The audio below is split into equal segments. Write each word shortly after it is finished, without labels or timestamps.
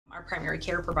Our primary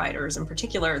care providers in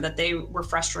particular, that they were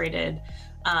frustrated,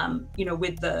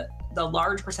 with the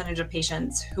large percentage of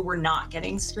patients who were not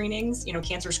getting screenings,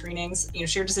 cancer screenings.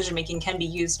 Shared decision making can be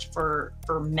used for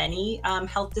many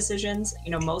health decisions.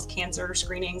 Most cancer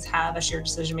screenings have a shared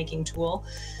decision making tool.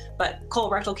 But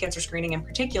colorectal cancer screening in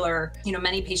particular,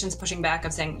 many patients pushing back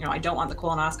of saying, I don't want the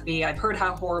colonoscopy. I've heard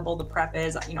how horrible the prep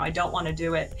is. I don't want to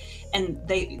do it. And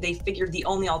they figured the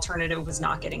only alternative was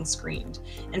not getting screened.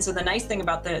 And so the nice thing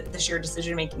about the shared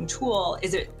decision-making tool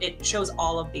is it shows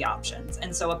all of the options.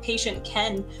 And so a patient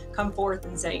can come forth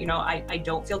and say, I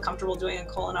don't feel comfortable doing a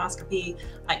colonoscopy.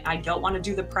 I don't want to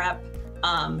do the prep.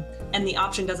 And the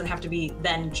option doesn't have to be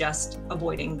then just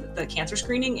avoiding the cancer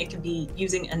screening. It can be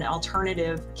using an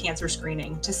alternative cancer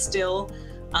screening to still,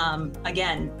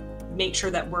 again, make sure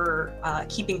that we're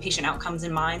keeping patient outcomes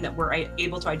in mind, that we're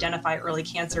able to identify early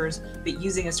cancers, but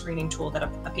using a screening tool that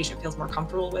a patient feels more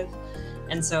comfortable with.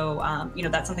 And so,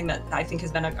 that's something that I think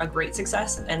has been a great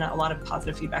success, and a lot of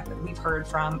positive feedback that we've heard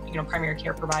from, primary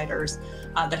care providers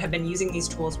that have been using these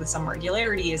tools with some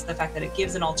regularity is the fact that it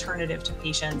gives an alternative to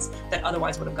patients that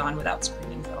otherwise would have gone without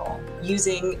screenings at all.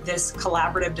 Using this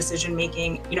collaborative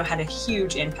decision-making, had a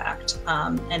huge impact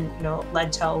and,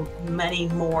 led to many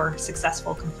more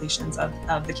successful completions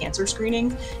of the cancer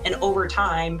screening. And over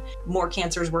time, more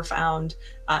cancers were found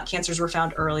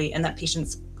early, and that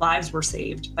patients' lives were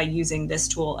saved by using this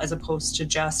tool as opposed to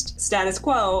just status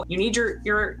quo. You need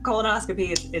your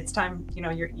colonoscopy. It's time.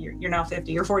 You're now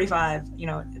 50. You're 45.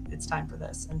 It's time for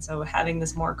this. And so having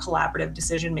this more collaborative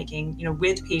decision making,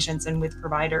 with patients and with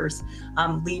providers,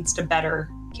 leads to better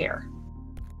care.